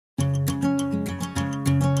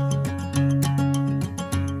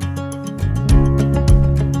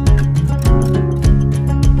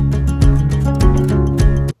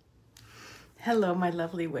Hello, my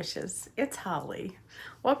lovely wishes. It's Holly.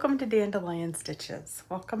 Welcome to Dandelion Stitches.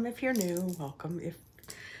 Welcome if you're new. Welcome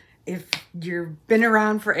if you've been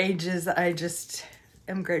around for ages. I just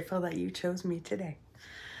am grateful that you chose me today.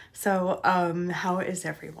 So, how is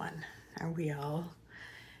everyone? Are we all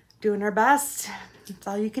doing our best? That's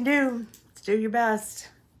all you can do. Is do your best.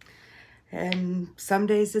 And some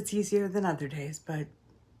days it's easier than other days, but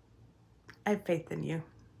I have faith in you.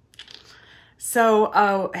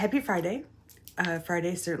 So, happy Friday.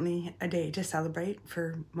 Friday is certainly a day to celebrate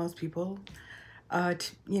for most people. For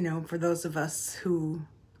those of us who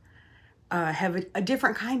have a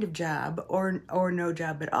different kind of job or no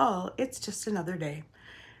job at all, it's just another day.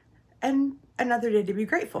 And another day to be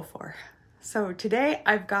grateful for. So today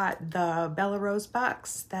I've got the Bella Rose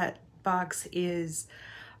box. That box is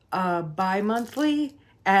bi-monthly,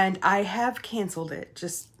 and I have canceled it.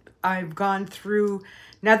 I've gone through,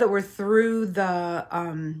 now that we're through the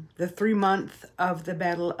 3 month of the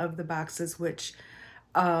Battle of the Boxes, which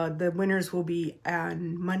the winners will be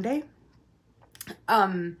on Monday.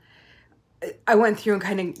 I went through and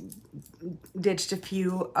kind of ditched a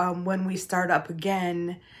few. When we start up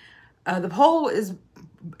again, the poll is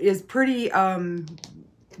pretty,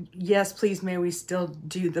 yes, please, may we still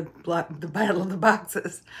do the Battle of the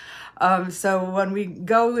Boxes. So when we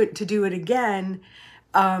go to do it again,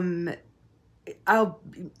 I'll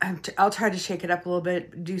try to shake it up a little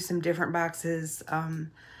bit, do some different boxes.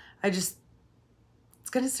 It's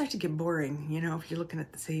going to start to get boring, if you're looking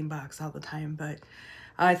at the same box all the time. But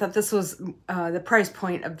I thought this was, the price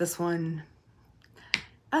point of this one,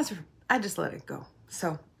 I just let it go.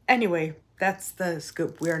 So anyway, that's the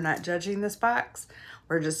scoop. We are not judging this box.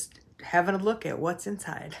 We're just having a look at what's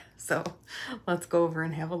inside. So let's go over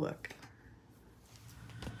and have a look.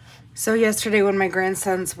 So yesterday when my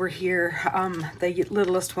grandsons were here, the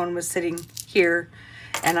littlest one was sitting here,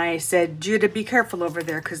 and I said, Judah, be careful over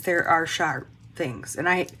there because there are sharp things. And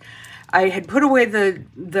I had put away the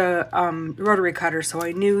rotary cutter, so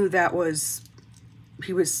I knew that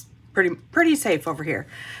he was pretty safe over here.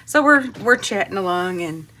 So we're chatting along,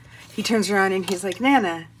 and he turns around and he's like,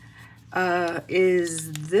 Nana,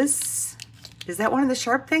 is that one of the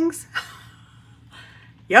sharp things?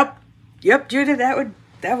 Yep, Judah, that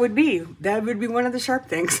would be one of the sharp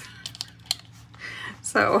things.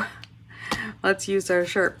 So let's use our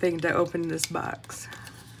sharp thing to open this box.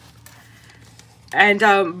 And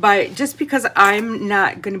just because I'm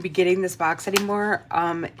not going to be getting this box anymore,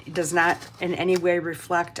 it does not in any way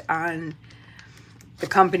reflect on the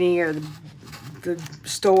company or the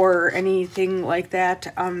store or anything like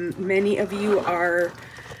that. Many of you are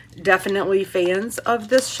definitely fans of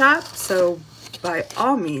this shop, so by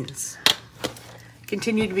all means,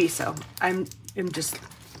 continue to be so. I'm just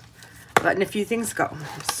letting a few things go.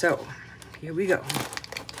 So here we go.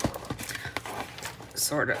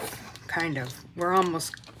 Sort of, kind of. We're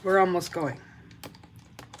almost going.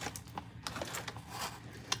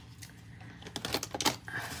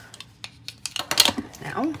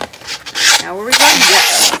 Now where we going?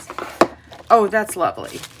 Yes. Oh, that's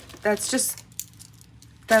lovely. That's just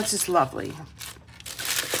lovely.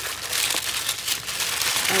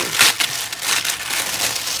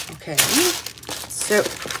 Okay, so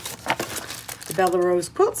the Bella Rose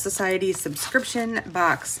Quilt Society subscription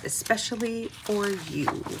box, especially for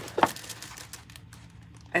you.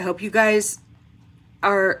 I hope you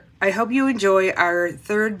enjoy our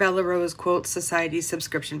third Bella Rose Quilt Society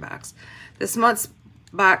subscription box. This month's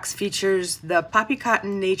box features the Poppy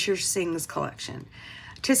Cotton Nature Sings collection.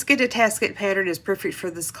 Tisket to Tasket pattern is perfect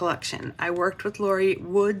for this collection. I worked with Lori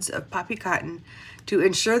Woods of Poppy Cotton to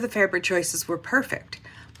ensure the fabric choices were perfect.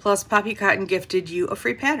 Plus, Poppy Cotton gifted you a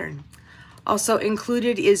free pattern. Also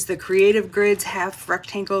included is the Creative Grids half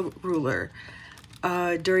rectangle ruler.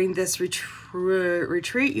 During this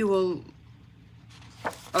retreat, you will...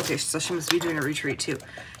 Okay, so she must be doing a retreat too.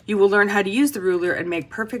 You will learn how to use the ruler and make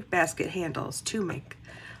perfect basket handles to make.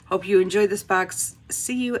 Hope you enjoy this box.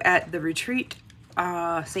 See you at the retreat,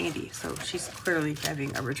 Sandy. So she's clearly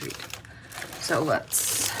having a retreat. So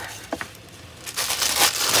let's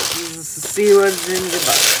see what's in the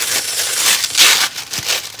box.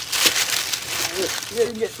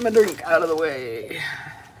 Get my drink out of the way.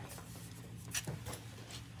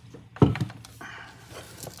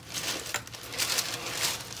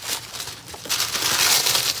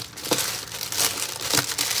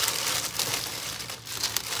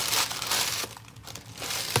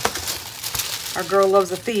 Our girl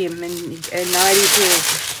loves a theme, and I do too.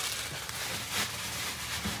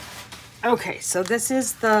 Okay, so this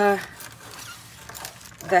is the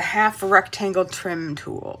half rectangle trim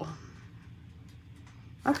tool.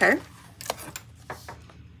 Okay.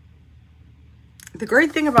 The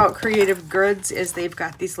great thing about Creative Goods is they've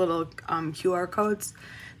got these little QR codes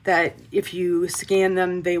that if you scan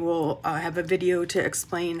them, they will have a video to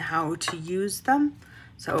explain how to use them.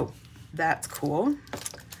 So that's cool.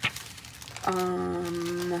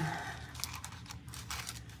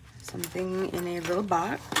 Something in a little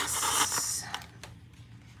box.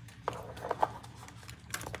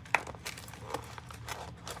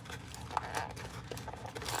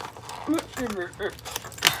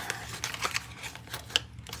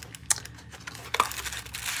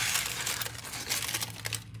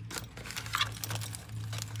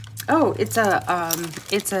 Oh, it's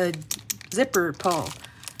a zipper pull.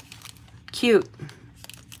 Cute.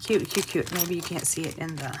 Cute, cute, cute. Maybe you can't see it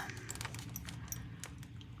in the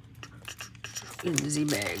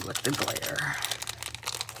bag with the glare.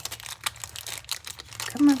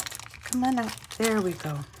 Come on out. There we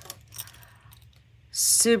go.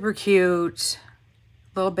 Super cute.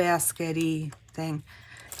 Little basket-y thing.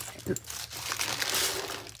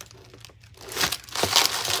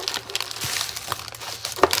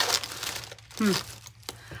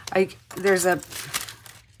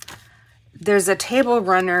 There's a table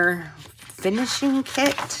runner finishing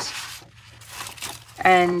kit,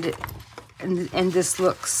 and this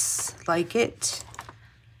looks like it.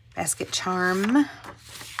 Basket charm.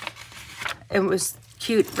 It was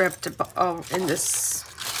cute, wrapped up in this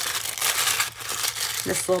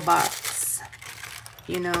little box.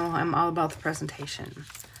 You know, I'm all about the presentation.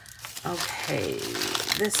 Okay,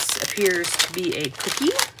 this appears to be a cookie.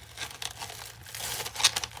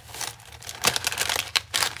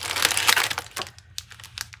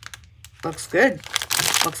 Looks good.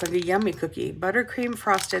 Looks like a yummy cookie. Buttercream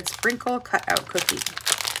frosted sprinkle cutout cookie.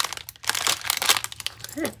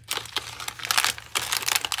 Good.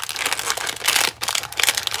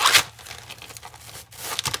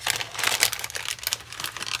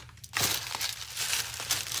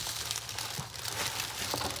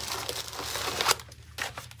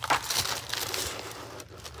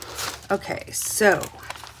 Okay, so,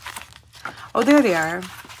 oh, there they are.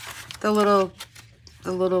 The little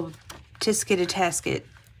Tisket a Tasket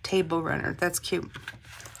table runner. That's cute.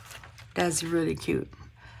 That's really cute.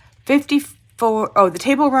 54, oh, the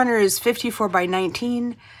table runner is 54 by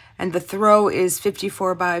 19, and the throw is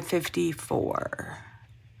 54 by 54.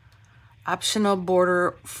 Optional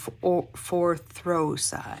border for throw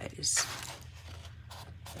size.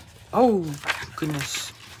 Oh,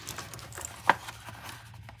 goodness.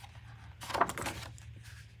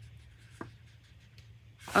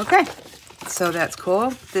 Okay. So that's cool.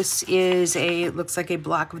 This is looks like a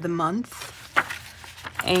block of the month.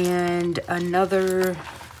 And another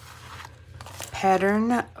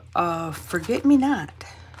pattern of Forget Me Not.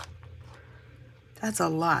 That's a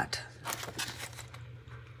lot.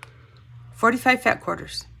 45 fat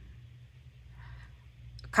quarters.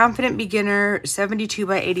 Confident Beginner 72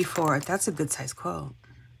 by 84. That's a good size quilt.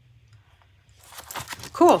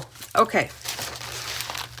 Cool. Okay.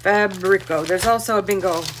 Fabrico. There's also a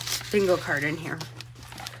bingo card in here.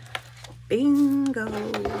 Bingo.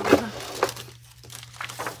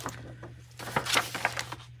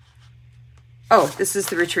 Oh, this is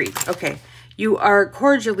the retreat. Okay. You are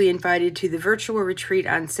cordially invited to the virtual retreat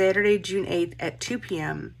on Saturday, June 8th at 2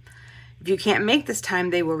 p.m. If you can't make this time,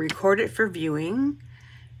 they will record it for viewing.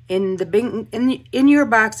 In your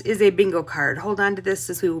box is a bingo card. Hold on to this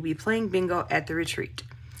as we will be playing bingo at the retreat.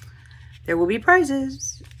 There will be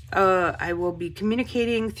prizes. I will be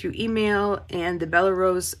communicating through email and the Bella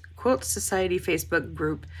Rose Quilt Society Facebook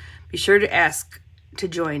group. Be sure to ask to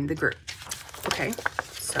join the group. Okay,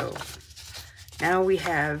 so now we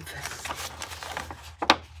have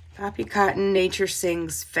Poppy Cotton Nature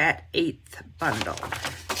Sings Fat 8th Bundle.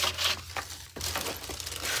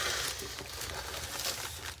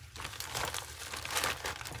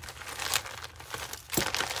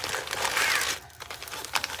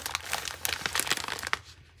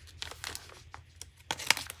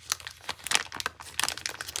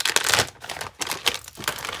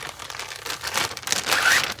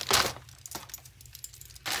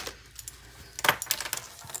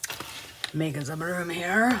 Making some room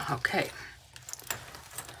here. Okay.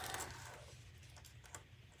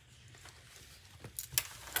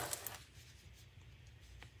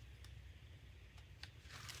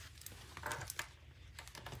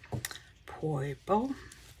 Purple.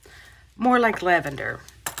 More like lavender.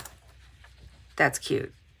 That's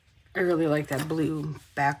cute. I really like that blue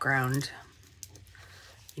background.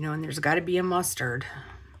 You know, and there's got to be a mustard.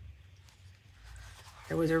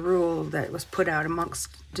 There was a rule that was put out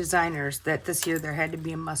amongst designers that this year there had to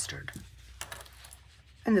be a mustard.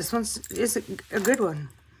 And this one is a good one.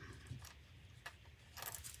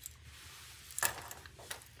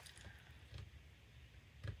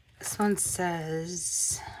 This one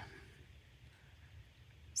says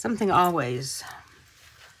something always.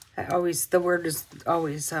 The word is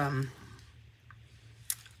always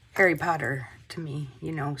Harry Potter to me,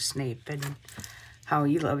 you know, Snape and how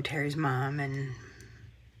he loved Harry's mom and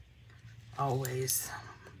always.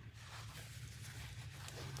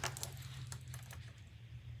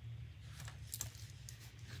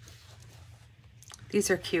 These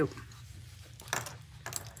are cute.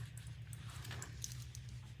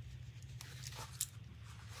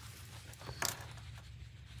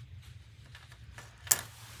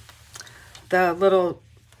 The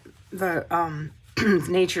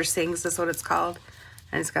Nature Sings is what it's called.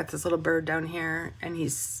 And it's got this little bird down here and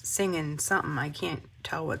he's singing something. I can't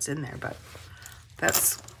tell what's in there, but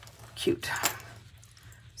that's cute.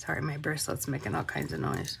 Sorry, my bracelet's making all kinds of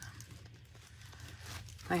noise.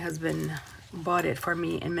 My husband bought it for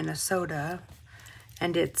me in Minnesota,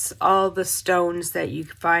 and it's all the stones that you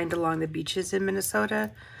find along the beaches in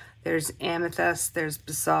Minnesota. There's amethyst, there's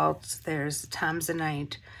basalt, there's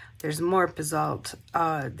Thompsonite, there's more basalt,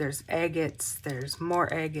 there's agates, there's more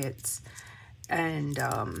agates, and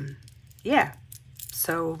yeah,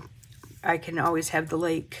 so I can always have the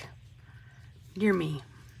lake near me.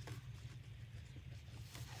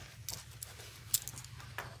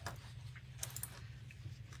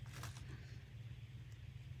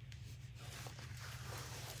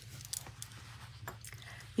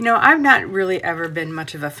 You know, I've not really ever been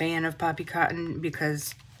much of a fan of poppy cotton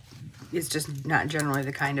because it's just not generally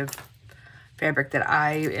the kind of fabric that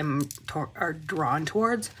I am drawn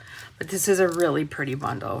towards. But this is a really pretty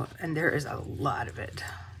bundle, and there is a lot of it.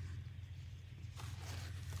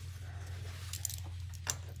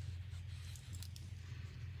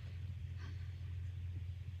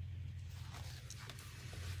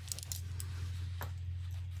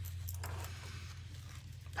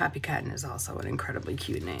 Poppy cotton is also an incredibly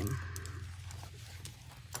cute name.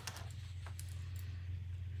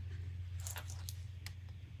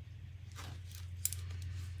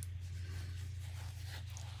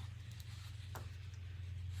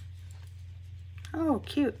 Oh,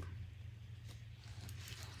 cute.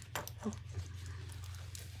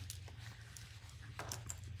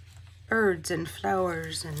 Birds and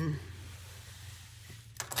flowers, and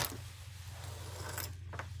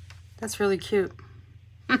that's really cute.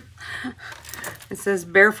 It says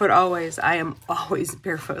barefoot always. I am always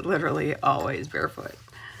barefoot, literally always barefoot.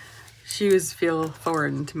 Shoes feel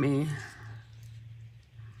foreign to me.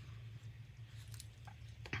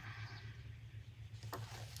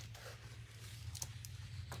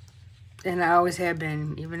 And I always have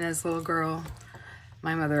been, even as a little girl.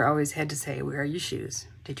 My mother always had to say, "Where are your shoes?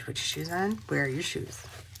 Did you put your shoes on? Where are your shoes?"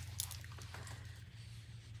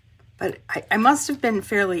 But I must have been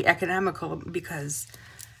fairly economical because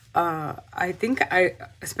I think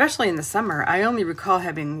especially in the summer, I only recall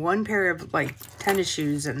having one pair of like tennis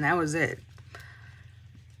shoes and that was it.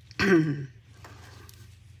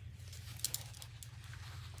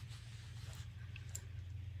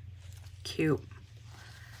 Cute.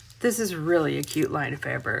 This is really a cute line of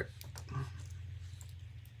fabric.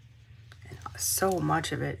 And so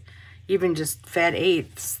much of it. Even just fat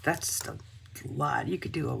eighths, that's just a lot. You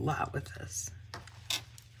could do a lot with this.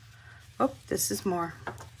 Oh, this is more.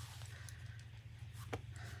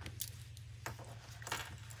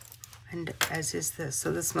 And as is this.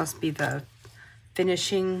 So this must be the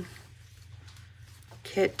finishing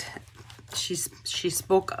kit she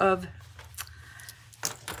spoke of.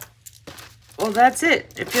 Well, that's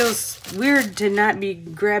it. It feels weird to not be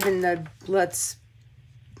grabbing the let's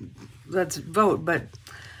vote, but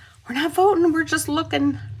we're not voting. We're just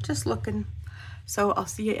looking, So I'll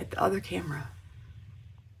see you at the other camera.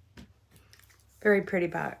 Very pretty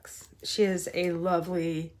box. She has a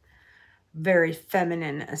lovely, very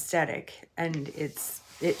feminine aesthetic, and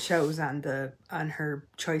it shows on her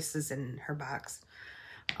choices in her box.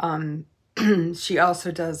 She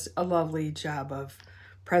also does a lovely job of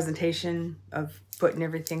presentation, of putting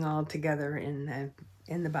everything all together in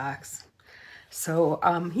the box. So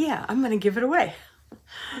yeah, I'm gonna give it away.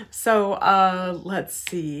 So let's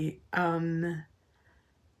see.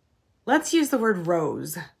 Let's use the word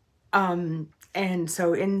rose. And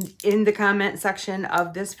so in the comment section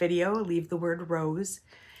of this video, leave the word rose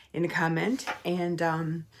in a comment. And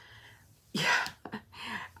yeah,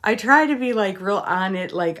 I try to be like real on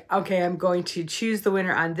it, like, okay, I'm going to choose the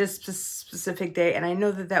winner on this specific day. And I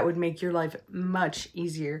know that that would make your life much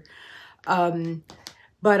easier.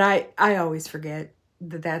 But I always forget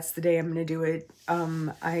that that's the day I'm going to do it.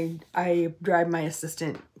 I drive my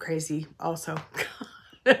assistant crazy also.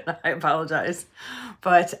 I apologize.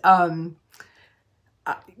 But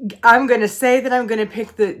I'm going to say that I'm going to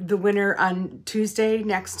pick the winner on Tuesday,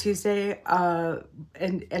 next Tuesday, and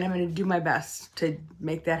I'm going to do my best to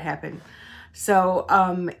make that happen. So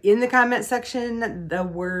in the comment section, the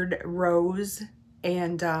word rose,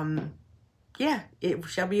 and yeah, it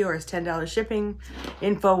shall be yours. $10 shipping.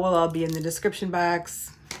 Info will all be in the description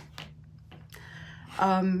box.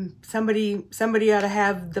 Somebody ought to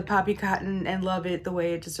have the poppy cotton and love it the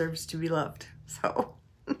way it deserves to be loved. So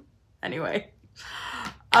anyway,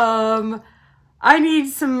 I need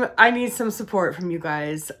some support from you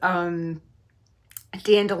guys.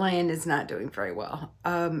 Dandelion is not doing very well.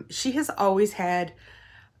 She has always had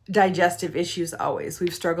digestive issues, always.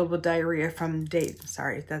 We've struggled with diarrhea from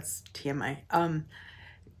sorry, that's TMI.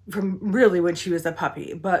 From really when she was a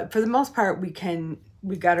puppy. But for the most part, we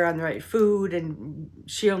got her on the right food, and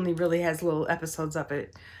she only really has little episodes of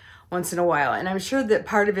it once in a while. And I'm sure that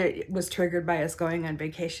part of it was triggered by us going on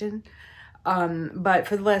vacation. But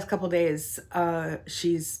for the last couple of days,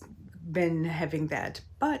 she's been having that.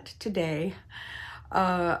 But today,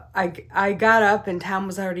 I got up and Tom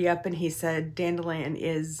was already up, and he said, Dandelion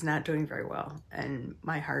is not doing very well. And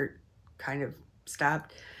my heart kind of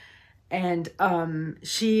stopped. And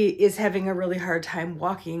she is having a really hard time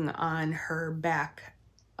walking on her back.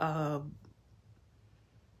 It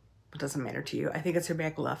doesn't matter to you. I think it's her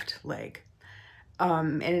back left leg.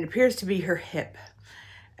 And it appears to be her hip.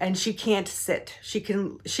 And she can't sit. She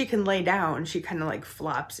can lay down. She kind of like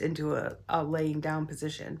flops into a laying down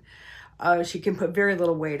position. She can put very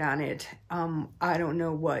little weight on it. I don't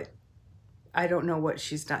know what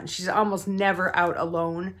she's done. She's almost never out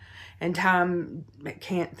alone. And Tom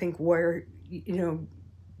can't think where, you know,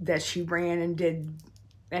 that she ran and did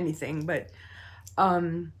anything. But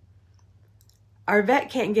our vet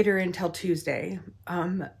can't get her until Tuesday.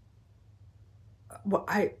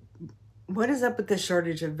 What is up with the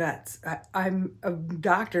shortage of vets? Of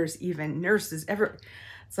doctors, even nurses.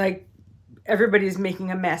 It's like everybody's making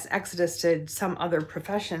a mass exodus to some other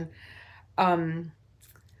profession.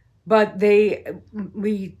 But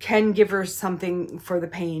we can give her something for the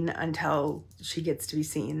pain until she gets to be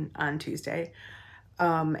seen on Tuesday.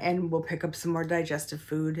 And we'll pick up some more digestive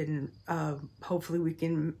food, and hopefully we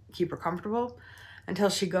can keep her comfortable until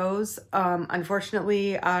she goes.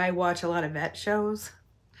 Unfortunately, I watch a lot of vet shows,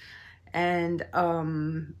 and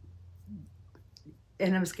I'm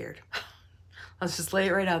scared. Let's just lay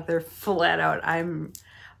it right out there, flat out. I'm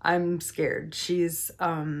scared. She's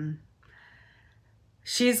going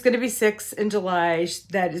to be 6 in July.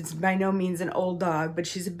 That is by no means an old dog, but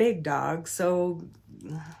she's a big dog. So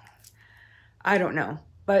I don't know.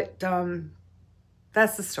 But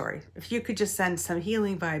that's the story. If you could just send some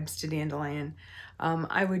healing vibes to Dandelion,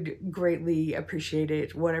 I would greatly appreciate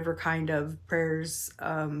it. Whatever kind of prayers,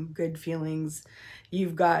 good feelings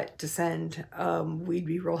you've got to send, we'd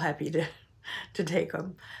be real happy to take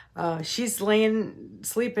them. She's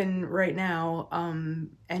sleeping right now,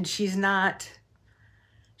 and she's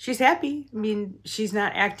happy. I mean, she's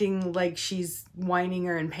not acting like she's whining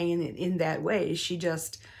or in pain in that way. She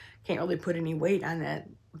just can't really put any weight on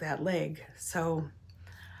that leg. So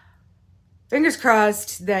fingers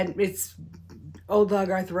crossed that it's old dog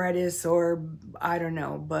arthritis, or I don't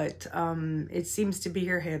know, but it seems to be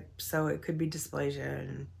her hip, so it could be dysplasia.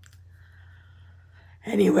 And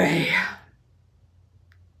anyway,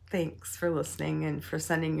 thanks for listening and for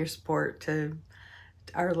sending your support to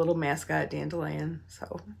our little mascot Dandelion.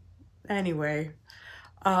 So anyway,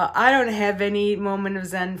 I don't have any moment of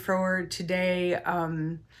Zen for today.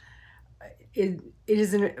 It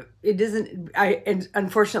isn't, and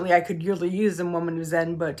unfortunately I could really use a moment of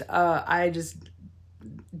Zen, but I just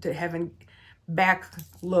haven't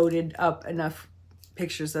backloaded up enough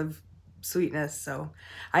pictures of sweetness. So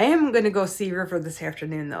I am going to go see River this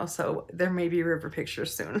afternoon though, so there may be River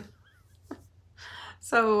pictures soon.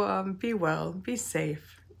 So be well, be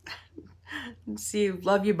safe. See you,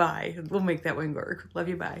 love you, bye. We'll make that one work. Love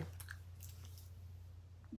you, bye.